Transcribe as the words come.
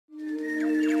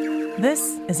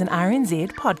This is an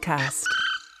RNZ podcast.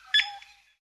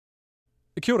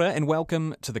 Kia ora and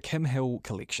welcome to the Kim Hill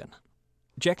Collection.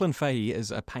 Jacqueline Fahey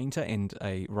is a painter and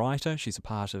a writer. She's a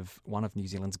part of one of New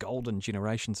Zealand's golden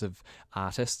generations of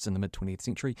artists in the mid-20th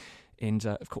century. And,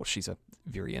 of course, she's a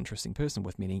very interesting person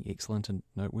with many excellent and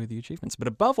noteworthy achievements. But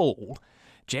above all,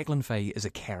 Jacqueline Fahey is a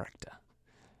character.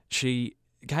 She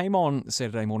came on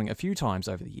Saturday morning a few times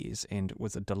over the years and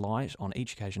was a delight on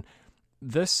each occasion.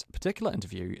 This particular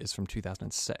interview is from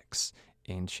 2006,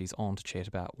 and she's on to chat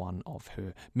about one of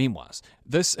her memoirs.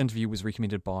 This interview was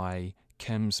recommended by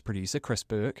Kim's producer, Chris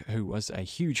Burke, who was a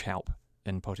huge help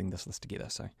in putting this list together.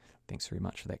 So thanks very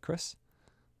much for that, Chris.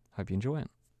 Hope you enjoy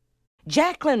it.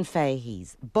 Jacqueline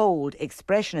Fahey's bold,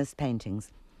 expressionist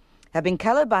paintings have been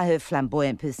coloured by her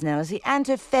flamboyant personality and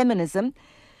her feminism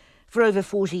for over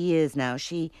 40 years now.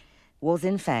 She was,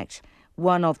 in fact,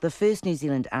 one of the first New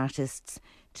Zealand artists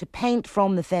to paint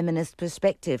from the feminist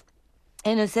perspective.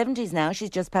 In her 70s now, she's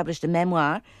just published a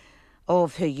memoir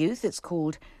of her youth. It's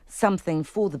called Something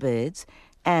for the Birds,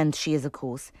 and she is, of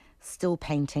course, still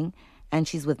painting, and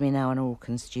she's with me now in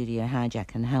Auckland studio. Hi,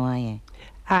 Jacqueline, how are you?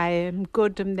 I am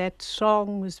good, and that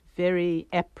song was very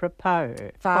apropos.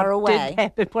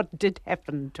 What did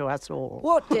happen to us all?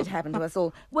 What did happen to us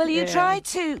all? Well, you tried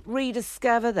to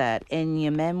rediscover that in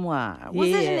your memoir. Was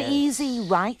it an easy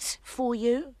write for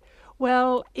you?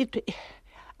 Well,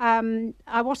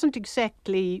 I wasn't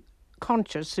exactly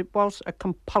conscious. It was a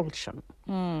compulsion.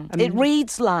 It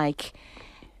reads like,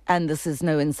 and this is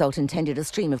no insult intended, a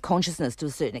stream of consciousness to a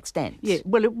certain extent. Yeah,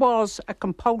 well, it was a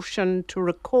compulsion to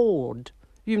record,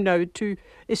 to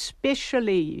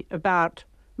especially about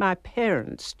my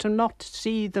parents, to not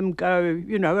see them go,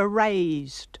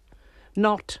 erased,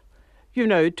 not,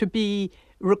 to be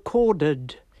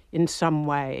recorded in some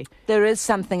way. There is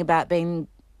something about being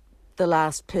the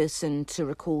last person to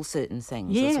recall certain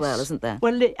things as well, isn't there?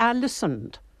 Well, I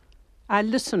listened. I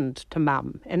listened to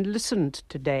Mum and listened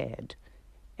to Dad,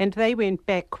 and they went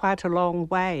back quite a long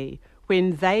way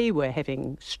when they were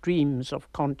having streams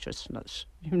of consciousness,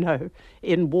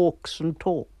 in walks and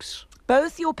talks.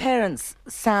 Both your parents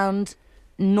sound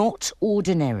not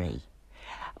ordinary.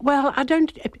 Well,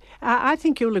 I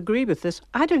think you'll agree with this.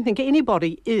 I don't think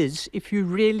anybody is if you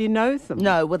really know them.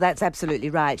 No, well, that's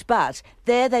absolutely right. But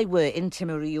there they were in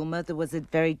Timaru. Your mother was a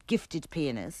very gifted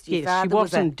pianist. Your yes, she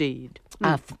was indeed.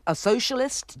 A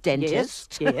socialist,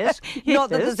 dentist. Yes. Not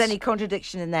that there's any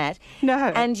contradiction in that. No.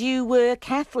 And you were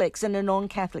Catholics in a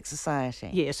non-Catholic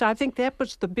society. Yes, I think that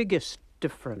was the biggest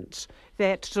difference.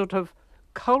 That sort of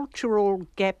cultural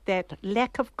gap, that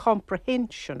lack of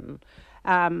comprehension.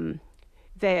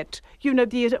 That,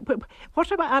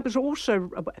 I was also,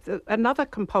 another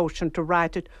compulsion to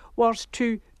write it was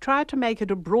to try to make it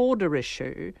a broader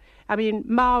issue. I mean,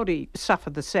 Māori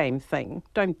suffer the same thing,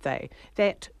 don't they?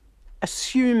 That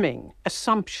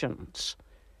assumptions.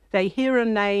 They hear a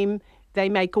name, they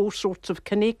make all sorts of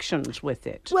connections with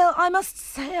it. Well, I must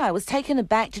say I was taken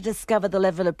aback to discover the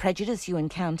level of prejudice you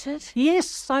encountered.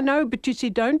 Yes, I know, but you see,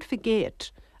 don't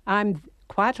forget, I'm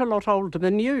quite a lot older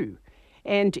than you.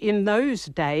 And in those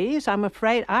days, I'm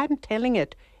afraid I'm telling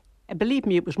it, believe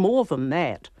me, it was more than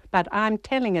that, but I'm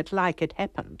telling it like it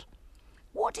happened.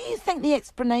 What do you think the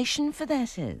explanation for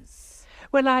that is?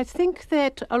 Well, I think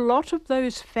that a lot of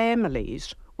those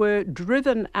families were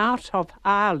driven out of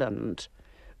Ireland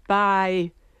by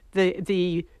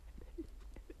the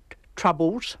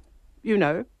troubles,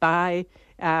 by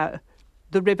the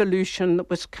revolution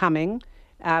that was coming.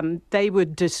 They were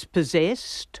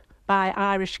dispossessed by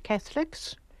Irish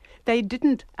Catholics. They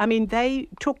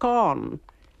took on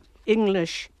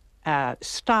English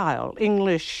style,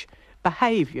 English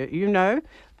behaviour,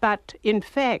 But in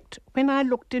fact, when I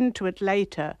looked into it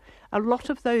later, a lot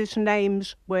of those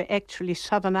names were actually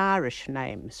Southern Irish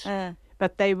names.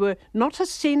 But they were not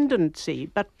ascendancy,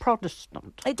 but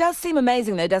Protestant. It does seem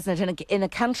amazing, though, doesn't it, in a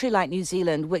country like New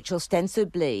Zealand, which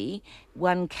ostensibly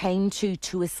one came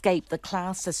to escape the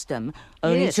class system,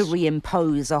 only to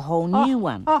reimpose a whole new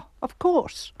one. Oh, of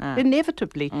course,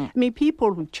 inevitably. I mean,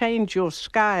 people change your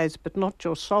skies, but not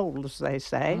your soul, as they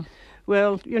say.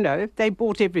 Well, they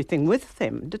brought everything with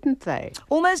them, didn't they?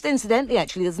 Almost incidentally,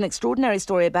 actually, there's an extraordinary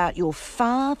story about your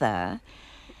father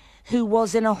who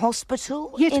was in a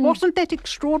hospital. Yes, wasn't that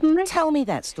extraordinary? Tell me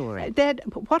that story.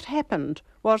 What happened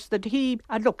was that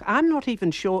I'm not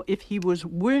even sure if he was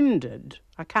wounded,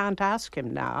 I can't ask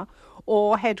him now,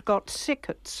 or had got sick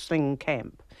at Sling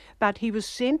Camp. But he was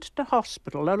sent to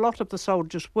hospital, a lot of the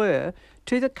soldiers were,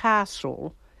 to the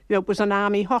castle. It was an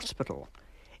army hospital.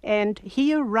 And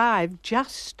he arrived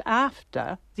just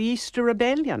after the Easter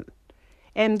Rebellion.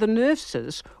 And the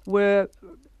nurses were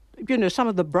some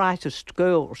of the brightest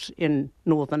girls in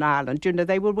Northern Ireland.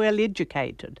 They were well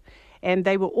educated, and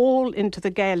they were all into the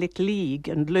Gaelic League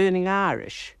and learning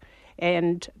Irish.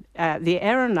 And the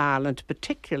Aran Island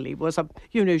particularly was,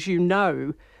 as you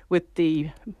know, with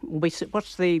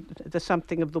what's the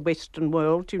something of the Western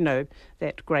world,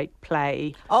 that great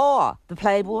play. Oh, the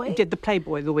Playboy? The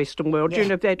Playboy of the Western world,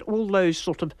 Yeah. That all those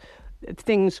sort of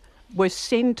things were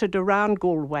centred around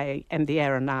Galway and the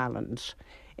Aran Islands.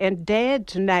 And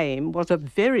Dad's name was a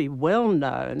very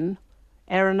well-known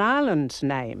Aran Islands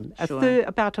name. Sure.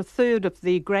 About a third of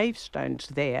the gravestones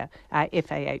there are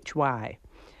Fahy.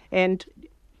 And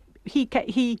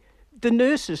the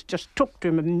nurses just took to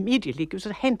him immediately. He was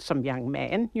a handsome young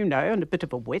man, and a bit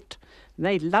of a wit. And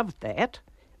they loved that.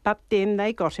 But then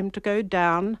they got him to go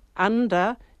down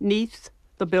underneath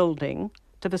the building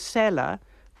to the cellar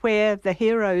where the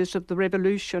heroes of the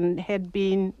revolution had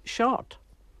been shot.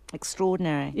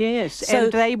 Extraordinary. Yes, So-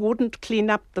 and they wouldn't clean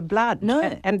up the blood.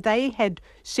 No. And they had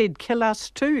said, kill us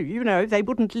too. They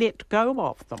wouldn't let go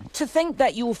of them. To think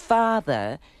that your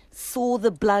father saw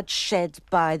the blood shed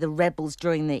by the rebels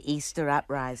during the Easter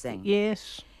uprising.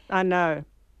 Yes, I know.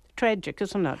 Tragic,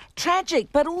 isn't it? Tragic,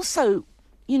 but also,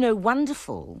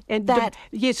 wonderful. And that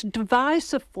yes,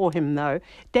 divisive for him, though.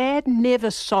 Dad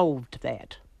never solved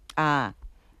that.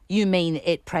 You mean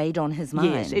it preyed on his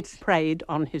mind? Yes, it preyed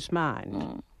on his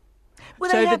mind. Well,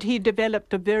 So they have- that he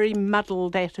developed a very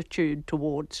muddled attitude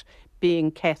towards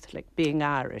being Catholic, being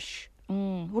Irish.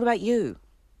 What about you?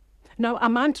 No,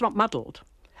 mine's not muddled.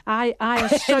 I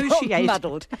associate...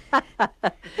 Muddled.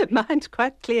 Mine's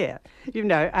quite clear.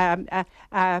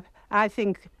 I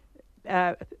think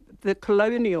the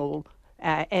colonial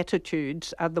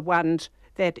attitudes are the ones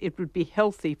that it would be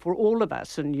healthy for all of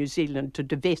us in New Zealand to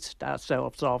divest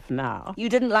ourselves of now. You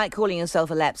didn't like calling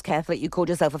yourself a lapsed Catholic. You called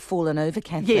yourself a fallen over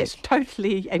Catholic. Yes,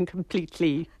 totally and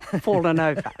completely fallen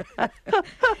over.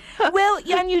 Well,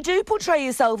 and you do portray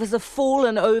yourself as a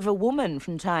fallen over woman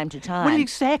from time to time. Well,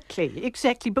 exactly,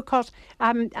 because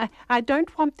I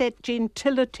don't want that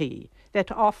gentility that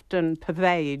often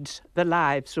pervades the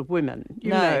lives of women, you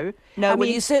know. No, well,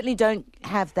 you certainly don't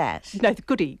have that. No,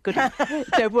 goody.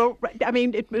 So, well,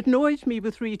 it annoys me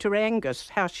with Rita Angus,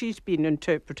 how she's been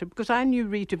interpreted, because I knew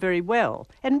Rita very well,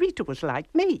 and Rita was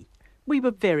like me. We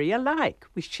were very alike.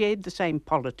 We shared the same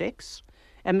politics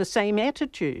and the same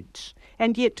attitudes.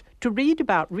 And yet, to read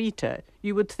about Rita,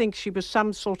 you would think she was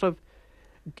some sort of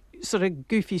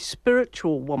goofy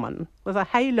spiritual woman with a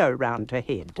halo round her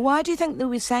head. Why do you think that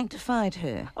we sanctified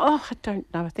her? Oh, I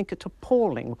don't know. I think it's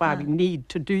appalling why we need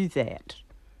to do that.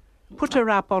 Put her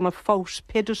up on a false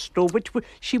pedestal, which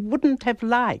she wouldn't have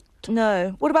liked.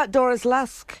 No. What about Doris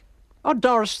Lusk? Oh,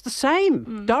 Doris the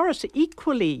same. Doris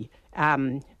equally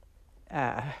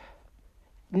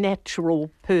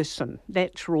natural person,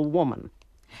 natural woman.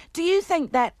 Do you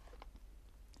think that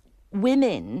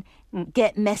women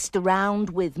get messed around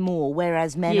with more,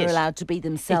 whereas men are Yes. allowed to be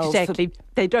themselves? Exactly.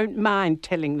 They don't mind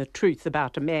telling the truth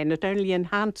about a man. It only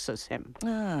enhances him.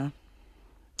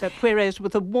 But whereas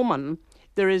with a woman,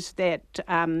 there is that,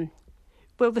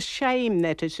 the shame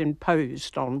that is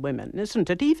imposed on women, isn't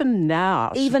it? Even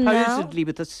now, Even now? supposedly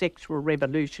with the sexual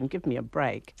revolution, give me a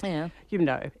break. Yeah.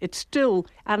 It's still,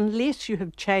 unless you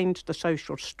have changed the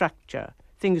social structure,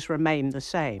 things remain the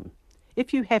same.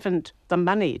 If you haven't the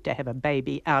money to have a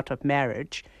baby out of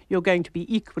marriage, you're going to be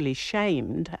equally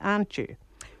shamed, aren't you?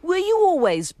 Were you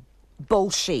always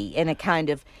bolshy in a kind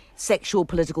of sexual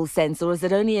political sense, or is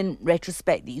it only in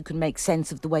retrospect that you can make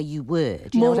sense of the way you were?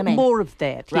 Do you know what I mean? More of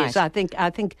that, yes. Right. I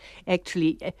think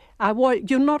actually,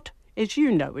 you're not, as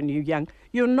you know when you're young,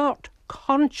 you're not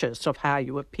conscious of how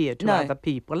you appear to No. other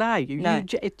people, are you? No.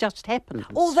 It just happens.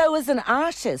 Although as an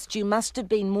artist, you must have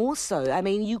been more so. I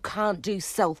mean, you can't do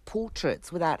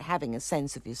self-portraits without having a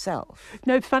sense of yourself.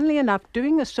 No, funnily enough,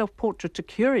 doing a self-portrait's a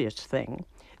curious thing.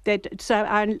 So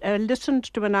I listened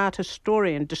to an art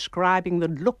historian describing the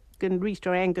look in Rita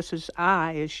Angus's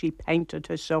eye as she painted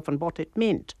herself and what it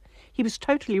meant. He was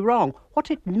totally wrong. What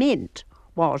it meant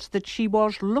was that she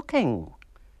was looking,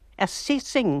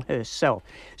 assessing herself,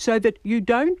 so that you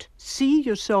don't see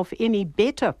yourself any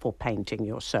better for painting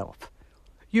yourself.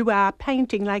 You are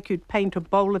painting like you'd paint a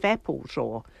bowl of apples,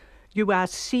 or you are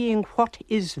seeing what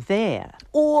is there.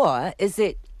 Or is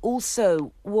it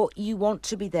also what you want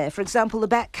to be there? For example, the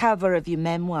back cover of your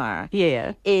memoir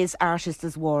Yeah. is Artist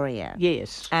as Warrior.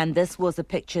 Yes. And this was a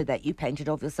picture that you painted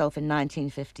of yourself in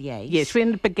 1958. Yes,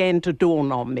 when it began to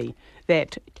dawn on me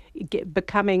that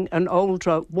becoming an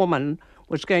older woman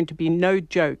was going to be no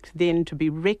joke then to be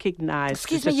recognised.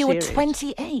 Excuse as me, you serious. were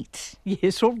 28.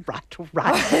 Yes, all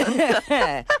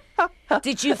right.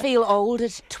 Did you feel old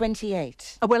at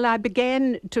 28? Well, I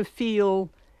began to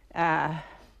feel a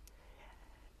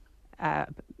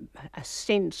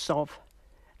sense of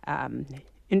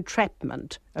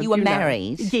entrapment. You were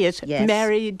married? Yes,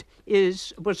 married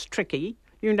was tricky,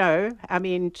 I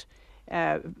mean,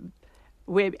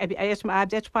 that's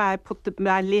why I put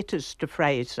my letters to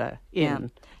Fraser in. Yeah.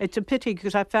 It's a pity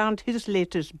because I found his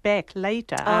letters back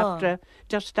later,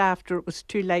 just after it was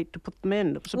too late to put them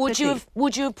in. It was a pity.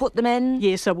 Would you have put them in?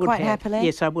 Yes, I would quite have. happily?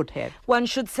 Yes, I would have. One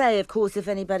should say, of course, if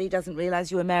anybody doesn't realise,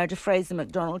 you were married to Fraser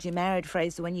MacDonald. You married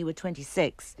Fraser when you were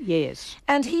 26. Yes.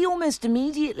 And he almost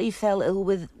immediately fell ill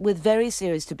with very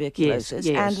serious tuberculosis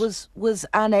and was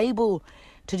unable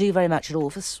to do very much at all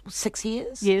for 6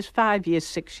 years? Yes, 5 years,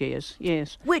 6 years,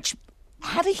 yes. Which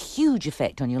had a huge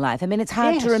effect on your life. I mean, it's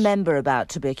hard to remember about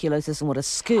tuberculosis and what a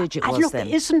scourge it was look, then.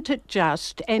 Isn't it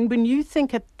just? And when you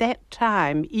think at that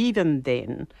time, even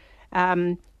then,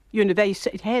 they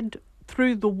had,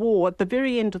 through the war, at the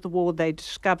very end of the war, they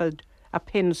discovered a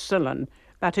penicillin,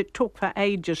 but it took for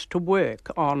ages to work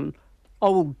on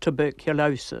old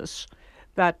tuberculosis.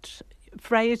 But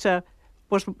Fraser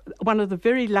was one of the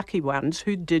very lucky ones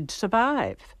who did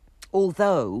survive.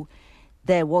 Although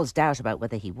there was doubt about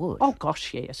whether he would. Oh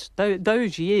gosh, yes.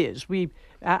 Those years,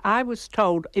 I was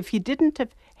told if he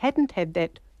hadn't had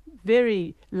that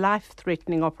very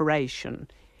life-threatening operation,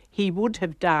 he would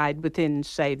have died within,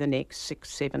 say, the next 6,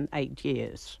 7, 8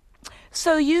 years.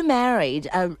 So you married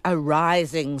a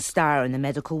rising star in the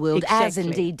medical world, as Exactly.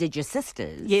 indeed did your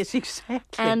sisters. Yes,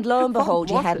 exactly. And lo and behold,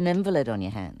 you What had was an it? invalid on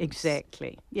your hands.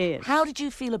 Exactly, yes. How did you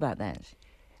feel about that?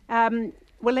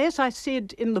 Well, as I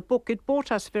said in the book, it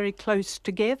brought us very close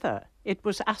together. It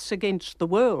was us against the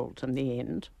world in the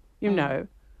end, you know.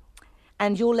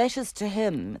 And your letters to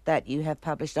him that you have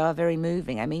published are very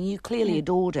moving. I mean, you clearly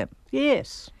adored him.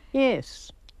 Yes,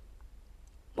 yes.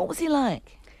 What was he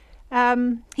like?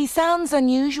 He sounds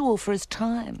unusual for his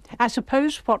time. I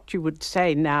suppose what you would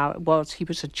say now was he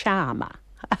was a charmer.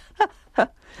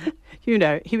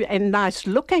 And nice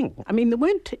looking. I mean, there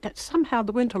weren't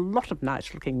a lot of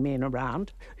nice looking men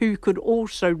around who could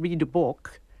also read a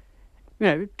book,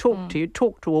 talk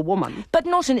to a woman. But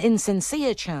not an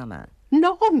insincere charmer.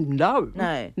 No,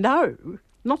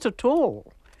 not at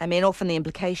all. I mean, often the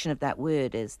implication of that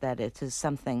word is that it is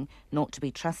something not to be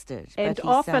trusted. And but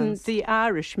often the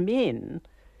Irish men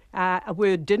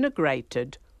were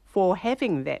denigrated for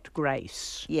having that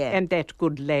grace and that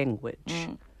good language,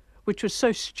 which was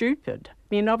so stupid. I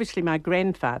mean, obviously my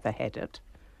grandfather had it.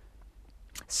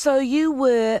 So you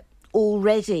were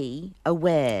already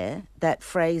aware that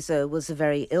Fraser was a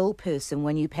very ill person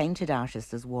when you painted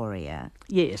Artist as Warrior.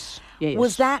 Yes, yes.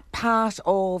 Was that part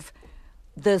of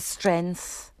the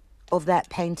strength of that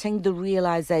painting, the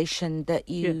realisation that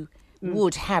you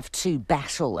would have to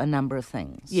battle a number of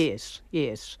things? Yes,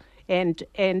 yes.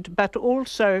 But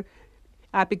also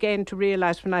I began to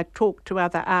realise when I talked to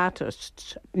other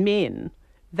artists, men,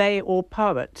 or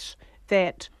poets,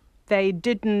 that they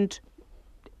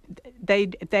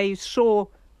saw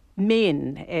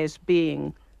men as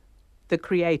being the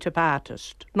creative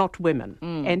artist, not women.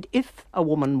 And if a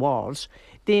woman was,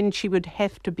 then she would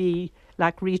have to be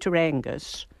like Rita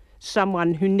Angus,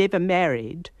 someone who never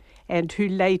married and who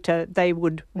later they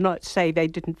would not say they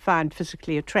didn't find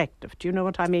physically attractive. Do you know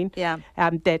what I mean? Yeah.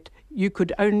 That you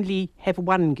could only have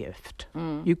one gift.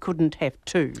 You couldn't have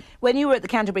two. When you were at the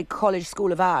Canterbury College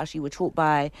School of Art, you were taught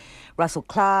by Russell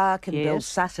Clark and Bill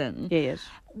Sutton. Yes.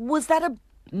 Was that a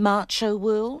macho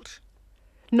world?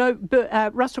 No,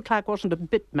 but Russell Clark wasn't a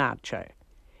bit macho.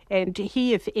 And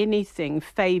he, if anything,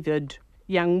 favoured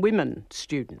young women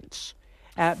students.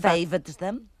 Favoured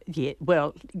them? Yeah,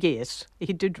 well, yes,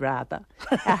 he did rather.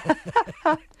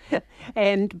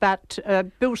 But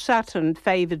Bill Sutton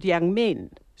favoured young men.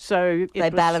 So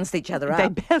They balanced each other up. They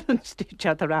balanced each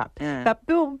other up. Yeah. But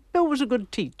Bill was a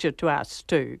good teacher to us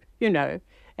too,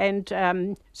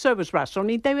 and so was Russell. I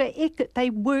mean, they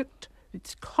worked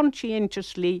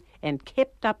conscientiously and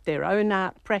kept up their own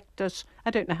art practice.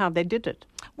 I don't know how they did it.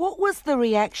 What was the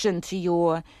reaction to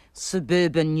your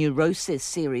Suburban Neurosis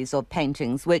series of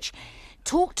paintings, which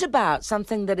talked about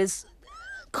something that is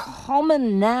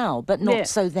common now, but not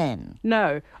so then?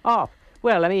 No. Oh,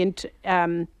 well, I mean,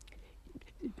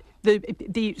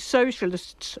 the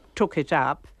socialists took it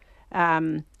up.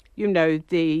 The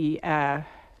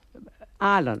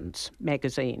Islands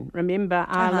magazine. Remember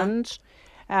Islands?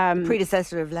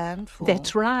 Predecessor of Land?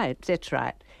 That's right.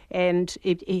 And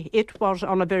it was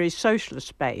on a very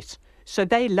socialist base. So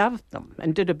they loved them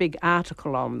and did a big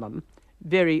article on them.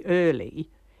 very early,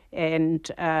 and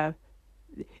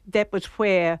that was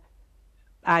where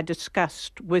I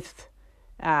discussed with,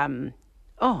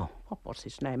 what was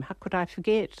his name? How could I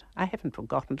forget? I haven't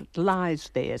forgotten. It lies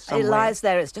there somewhere. It lies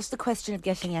there. It's just a question of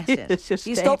getting at it. It's just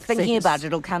you stop access. thinking about it,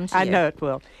 it'll come to you. I know it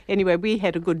will. Anyway, we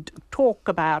had a good talk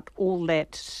about all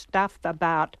that stuff,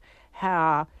 about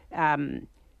how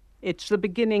it's the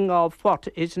beginning of what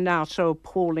is now so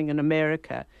appalling in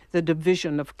America, the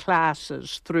division of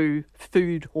classes through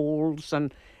food halls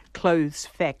and clothes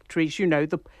factories,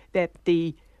 that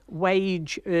the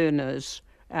wage earners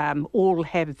all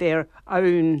have their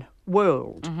own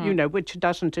world, which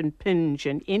doesn't impinge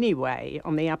in any way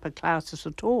on the upper classes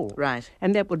at all. Right.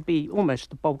 And that would be almost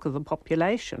the bulk of the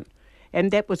population.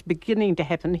 And that was beginning to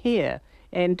happen here.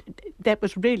 And that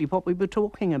was really what we were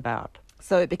talking about.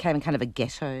 So it became kind of a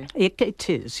ghetto. It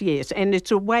is, yes. And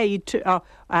it's a way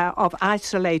of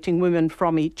isolating women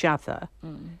from each other,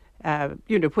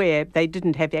 where they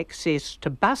didn't have access to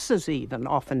buses even,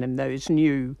 often in those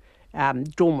new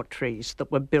dormitories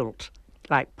that were built,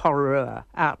 like Porrua,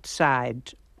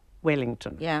 outside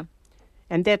Wellington. Yeah.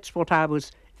 And that's what I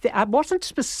wasn't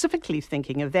specifically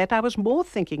thinking of that. I was more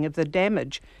thinking of the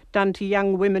damage done to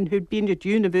young women who'd been at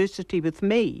university with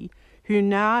me, who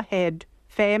now had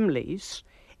families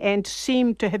and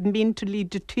seemed to have mentally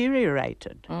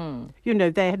deteriorated.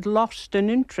 They had lost an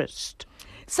interest.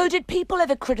 So did people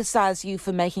ever criticise you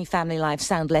for making family life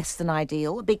sound less than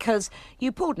ideal? Because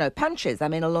you pulled no punches. I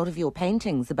mean, a lot of your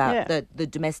paintings about the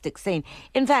domestic scene.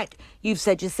 In fact, you've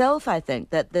said yourself, I think,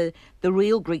 that the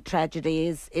real Greek tragedy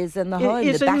is in the home,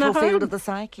 the battlefield of the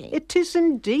psyche. It is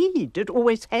indeed. It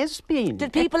always has been.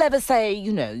 Did people ever say,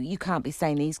 you can't be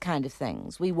saying these kind of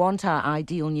things? We want our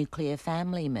ideal nuclear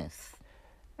family myth.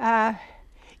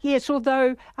 Yes,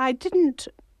 although I didn't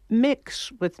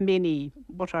mix with many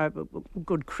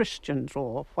good Christians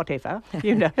or whatever, I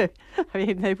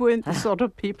mean, they weren't the sort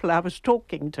of people I was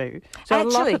talking to. So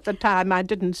actually, a lot of the time I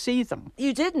didn't see them.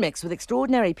 You did mix with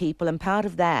extraordinary people, and part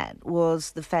of that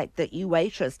was the fact that you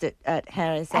waitressed at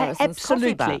Harry Sarracen's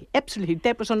coffee bar. Absolutely.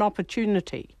 That was an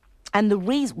opportunity. And the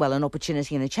reason, an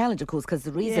opportunity and a challenge, of course, because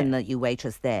the reason that you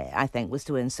waitressed there, I think, was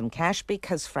to earn some cash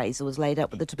because Fraser was laid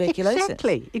up with the tuberculosis.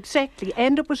 Exactly.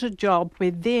 And it was a job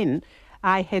where then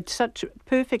I had such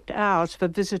perfect hours for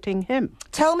visiting him.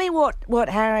 Tell me what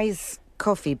Harry's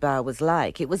coffee bar was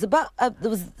like. It was about there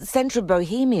was the centre of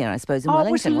Bohemia, I suppose, in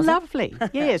Wellington. It was lovely.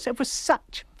 Yes, it was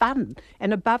such fun.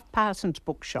 And above Parsons'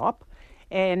 bookshop,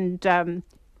 and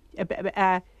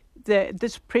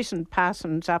this present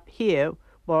Parsons up here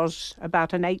was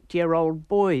about an 8-year-old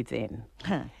boy then,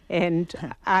 and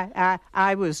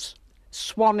I was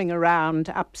swanning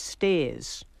around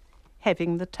upstairs,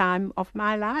 having the time of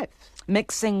my life.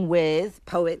 Mixing with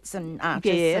poets and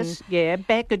artists. Yes,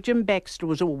 Jim Baxter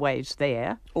was always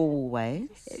there. Always?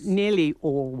 Nearly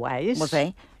always. Was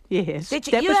he? Yes.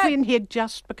 That was when he had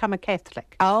just become a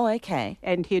Catholic. Oh, okay.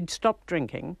 And he had stopped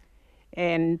drinking.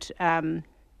 And,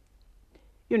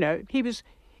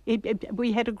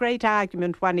 we had a great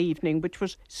argument one evening, which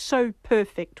was so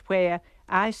perfect, where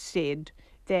I said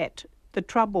that the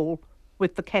trouble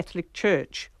with the Catholic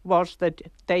Church was that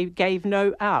they gave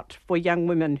no out for young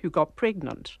women who got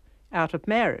pregnant out of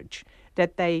marriage,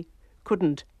 that they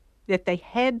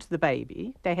had the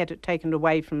baby, they had it taken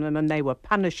away from them and they were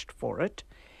punished for it,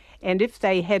 and if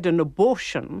they had an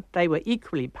abortion, they were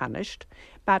equally punished,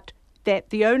 but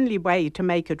that the only way to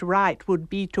make it right would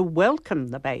be to welcome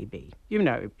the baby,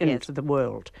 into the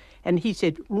world. And he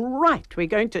said, right, we're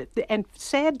going to... And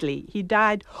sadly, he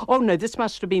died... Oh, no, this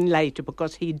must have been later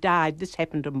because he died. This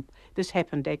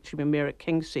happened actually when we were at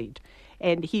Kingseed.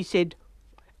 And he said,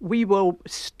 we will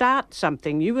start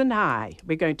something, you and I.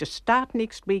 We're going to start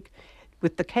next week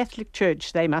with the Catholic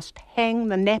Church. They must hang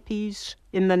the nappies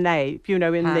in the nave,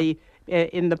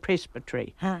 in the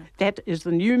presbytery. That is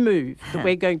the new move that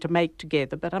we're going to make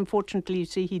together. But unfortunately, you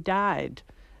see, he died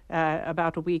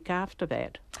about a week after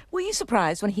that. Were you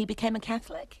surprised when he became a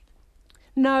Catholic?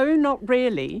 No, not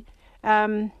really.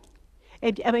 I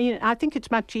think it's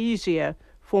much easier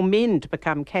for men to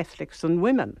become Catholics than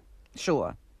women.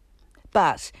 Sure.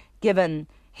 But given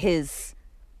his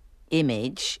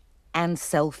image and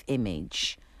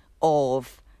self-image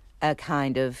of a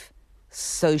kind of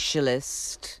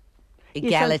socialist...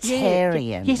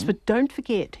 egalitarian. Yes, but don't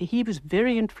forget, he was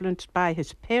very influenced by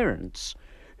his parents,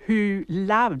 who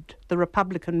loved the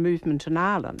Republican movement in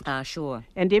Ireland. Ah, sure.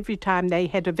 And every time they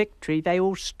had a victory, they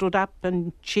all stood up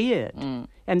and cheered.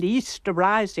 And the Easter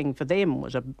Rising for them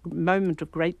was a moment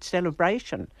of great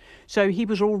celebration. So he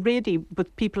was already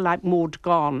with people like Maud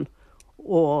Gonne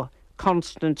or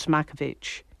Constance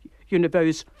Markovich,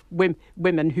 those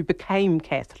women who became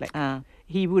Catholic.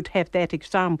 He would have that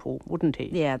example, wouldn't he?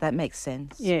 Yeah, that makes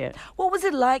sense. Yeah. What was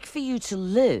it like for you to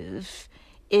live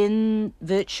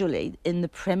virtually in the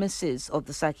premises of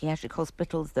the psychiatric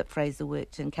hospitals that Fraser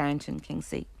worked in, Carrington,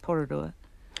 Kingsley, Pororoa?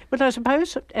 But I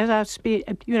suppose,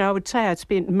 I would say I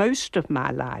spent most of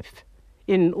my life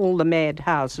in all the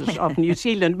madhouses of New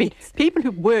Zealand. I mean, people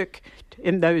who work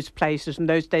in those places in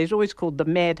those days always called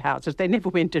them madhouses. They never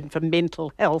went in for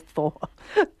mental health or,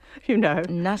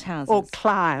 nut houses. or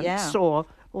clients or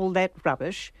all that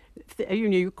rubbish.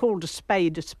 You called a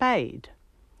spade a spade.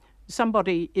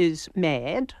 Somebody is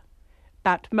mad,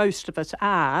 but most of us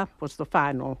are, was the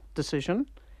final decision.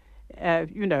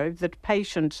 That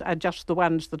patients are just the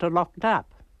ones that are locked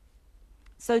up.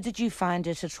 So did you find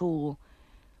it at all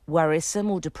worrisome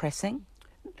or depressing?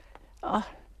 Well,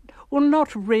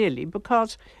 not really,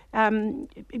 because, as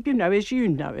you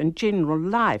know, in general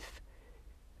life,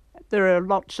 there are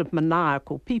lots of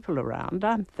maniacal people around,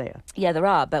 aren't there? Yeah, there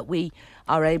are, but we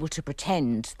are able to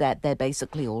pretend that they're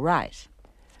basically all right.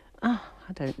 I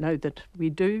don't know that we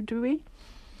do we?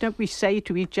 Don't we say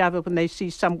to each other when we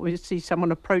see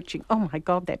someone approaching, oh, my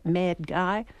God, that mad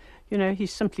guy,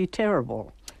 he's simply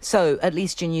terrible. So at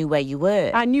least you knew where you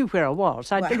were. I knew where I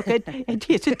was.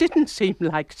 Yes, it didn't seem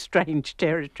like strange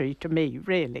territory to me,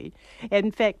 really.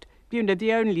 In fact,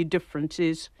 the only difference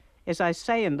is, as I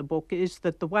say in the book, is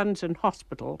that the ones in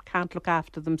hospital can't look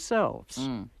after themselves.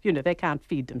 They can't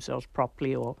feed themselves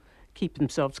properly or keep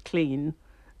themselves clean,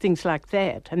 things like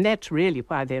that. And that's really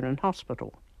why they're in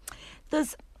hospital.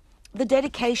 The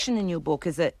dedication in your book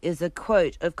is a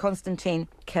quote of Constantine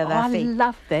Cavafy. Oh, I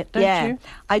love that, don't you?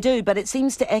 I do, but it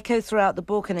seems to echo throughout the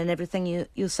book and in everything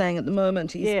you're saying at the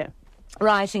moment. He's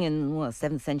writing in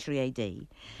 7th century AD.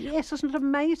 Yes, isn't it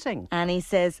amazing? And he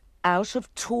says, out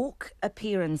of talk,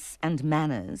 appearance and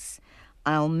manners,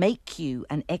 I'll make you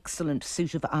an excellent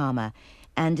suit of armour,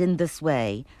 and in this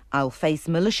way I'll face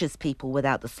malicious people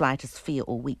without the slightest fear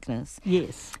or weakness.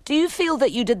 Yes. Do you feel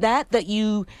that you did that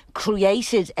you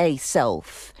created a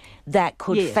self that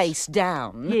could face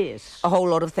down a whole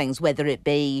lot of things, whether it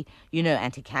be,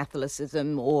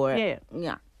 anti-Catholicism or... Yeah.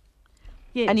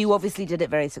 Yes. And you obviously did it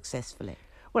very successfully.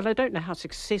 Well, I don't know how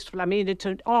successful. I mean, it's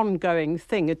an ongoing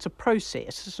thing. It's a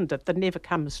process, isn't it, that never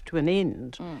comes to an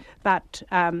end. But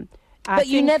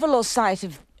you never lost sight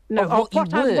of...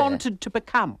 what I wanted to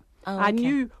become. Oh, I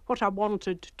knew what I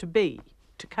wanted to be,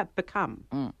 become.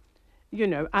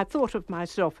 I thought of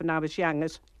myself when I was young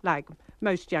as, like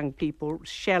most young people,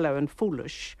 shallow and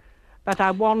foolish, but I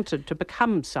wanted to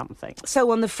become something. So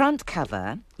on the front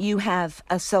cover, you have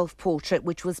a self-portrait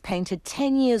which was painted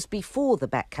 10 years before the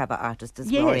back cover artist is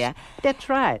Gloria. Yes, that's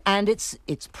right. And it's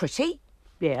pretty.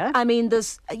 Yeah. I mean,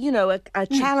 there's, a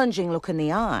challenging look in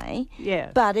the eye.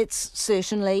 Yeah. But it's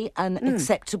certainly an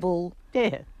acceptable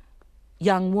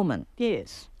young woman.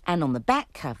 Yes. And on the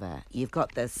back cover, you've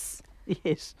got this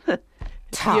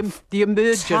tough, the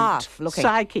emergent tough-looking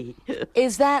psyche.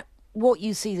 Is that what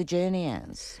you see the journey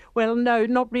as? Well, no,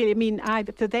 not really. I mean,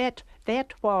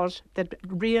 that was that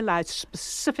realised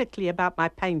specifically about my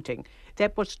painting.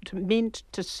 That was meant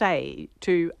to say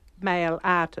to male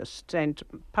artists and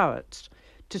poets,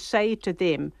 to say to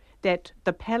them that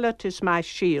the palette is my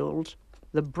shield,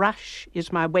 the brush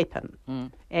is my weapon,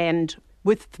 and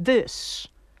with this,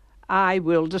 I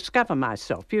will discover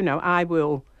myself. I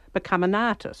will become an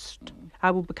artist. I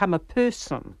will become a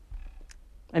person,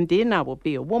 and then I will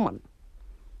be a woman.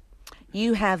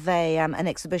 You have an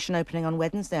exhibition opening on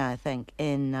Wednesday, I think,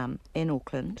 in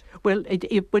Auckland. Well,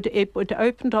 it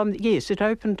opened on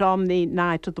the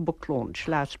night of the book launch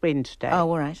last Wednesday.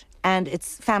 Oh, all right. And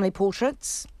it's family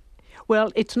portraits?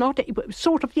 Well, it's not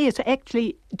sort of, yes.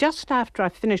 Actually, just after I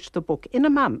finished the book, in a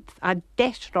month, I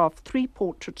dashed off 3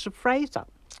 portraits of Fraser.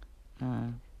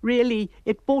 Really,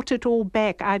 it brought it all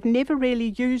back. I'd never really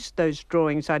used those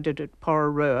drawings I did at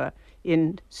Pororoa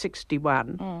in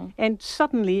 61, and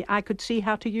suddenly I could see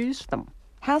how to use them.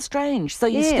 How strange. So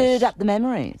you stirred up the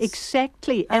memories.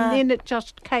 Exactly, and then it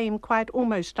just came quite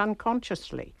almost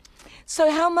unconsciously.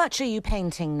 So how much are you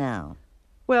painting now?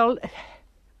 Well,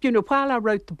 while I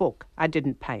wrote the book, I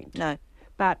didn't paint. No.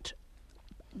 But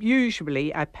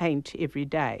usually I paint every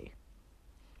day.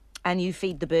 And you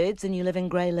feed the birds and you live in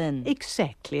Grey Lynn.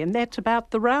 Exactly, and that's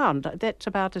about the round. That's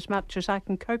about as much as I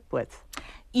can cope with.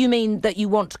 You mean that you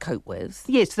want to cope with?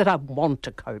 Yes, that I want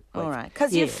to cope with. All right,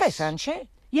 because you're fit, aren't you?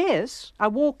 Yes, I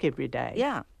walk every day.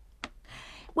 Yeah.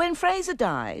 When Fraser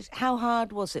died, how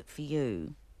hard was it for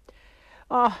you?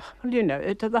 Oh,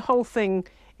 the whole thing,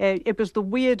 it was the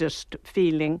weirdest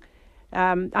feeling.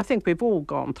 I think we've all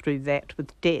gone through that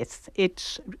with death.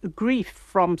 It's grief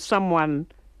from someone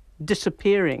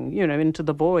disappearing, into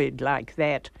the void like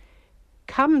that,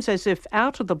 comes as if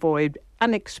out of the void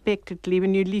unexpectedly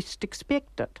when you least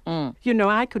expect it.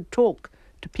 I could talk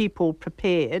to people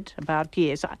prepared about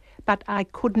years, but I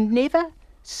could never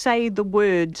say the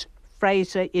words,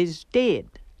 Fraser is dead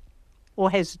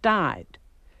or has died.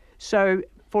 So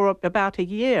for about a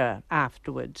year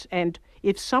afterwards, and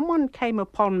if someone came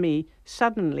upon me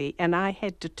suddenly and I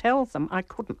had to tell them, I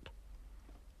couldn't.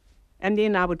 And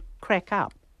then I would crack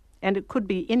up. And it could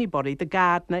be anybody, the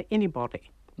gardener, anybody.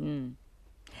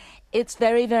 It's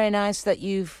very, very nice that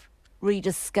you've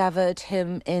rediscovered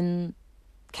him in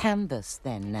canvas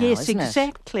then now, yes, isn't it?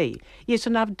 exactly. Yes,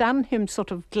 and I've done him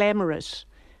sort of glamorous,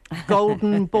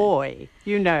 golden boy,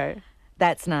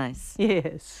 That's nice.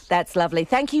 Yes. That's lovely.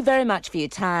 Thank you very much for your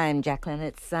time, Jacqueline.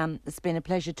 It's been a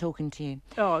pleasure talking to you.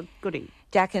 Oh, goody.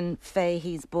 Jacqueline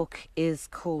Fahey's book is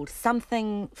called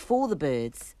Something for the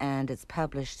Birds and it's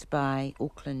published by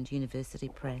Auckland University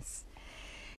Press.